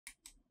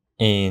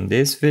In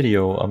this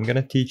video, I'm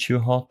gonna teach you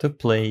how to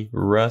play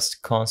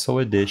Rust Console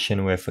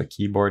Edition with a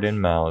keyboard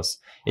and mouse.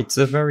 It's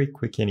a very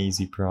quick and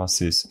easy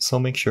process, so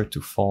make sure to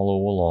follow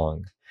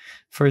along.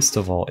 First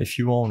of all, if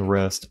you own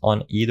Rust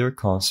on either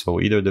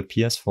console, either the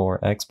PS4,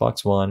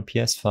 Xbox One,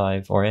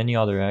 PS5, or any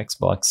other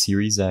Xbox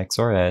Series X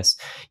or S,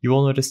 you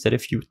will notice that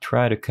if you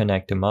try to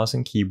connect a mouse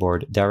and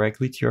keyboard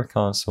directly to your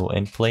console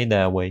and play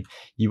that way,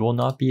 you will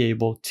not be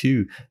able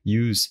to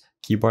use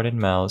keyboard and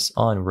mouse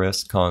on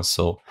Rust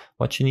console.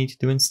 What you need to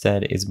do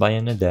instead is buy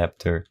an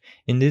adapter.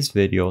 In this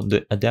video,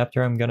 the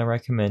adapter I'm gonna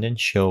recommend and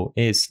show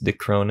is the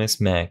Cronus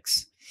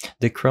Max.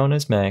 The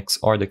Cronus Max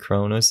or the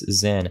Cronus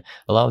Zen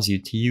allows you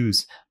to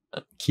use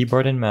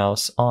keyboard and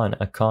mouse on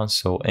a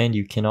console, and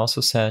you can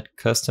also set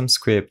custom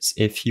scripts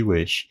if you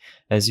wish.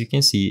 As you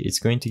can see, it's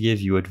going to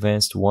give you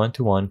advanced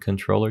one-to-one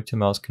controller to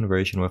mouse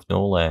conversion with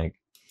no lag.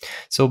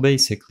 So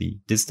basically,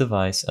 this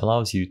device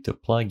allows you to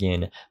plug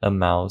in a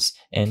mouse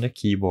and a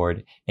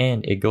keyboard,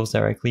 and it goes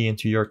directly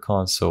into your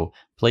console,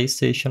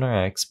 PlayStation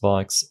or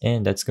Xbox,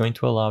 and that's going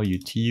to allow you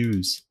to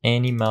use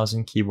any mouse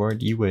and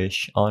keyboard you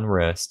wish on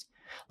Rust.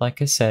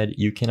 Like I said,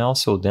 you can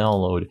also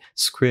download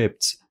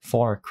scripts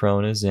for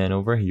Cronus Zen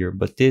over here,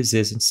 but this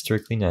isn't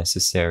strictly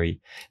necessary.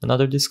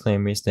 Another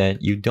disclaimer is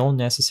that you don't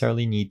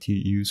necessarily need to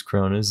use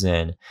Cronus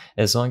Zen.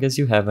 As long as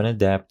you have an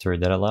adapter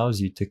that allows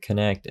you to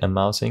connect a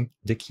mouse and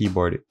the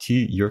keyboard to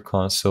your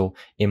console,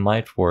 it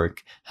might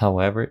work.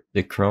 However,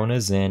 the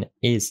Cronus Zen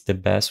is the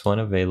best one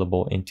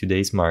available in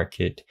today's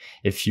market.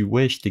 If you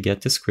wish to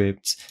get the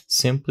scripts,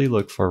 simply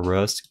look for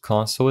Rust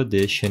Console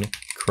Edition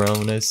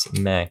Cronus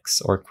Max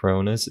or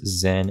Cronus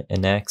Zen,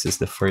 and X is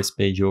the first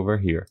page over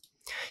here.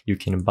 You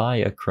can buy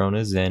a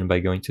Cronus Zen by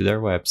going to their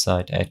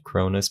website at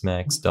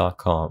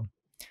cronusmax.com.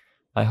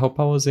 I hope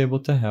I was able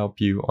to help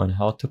you on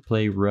how to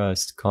play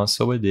Rust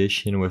Console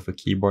Edition with a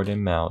keyboard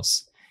and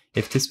mouse.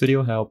 If this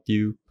video helped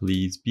you,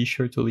 please be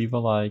sure to leave a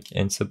like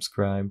and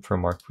subscribe for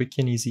more quick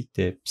and easy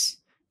tips.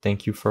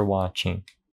 Thank you for watching.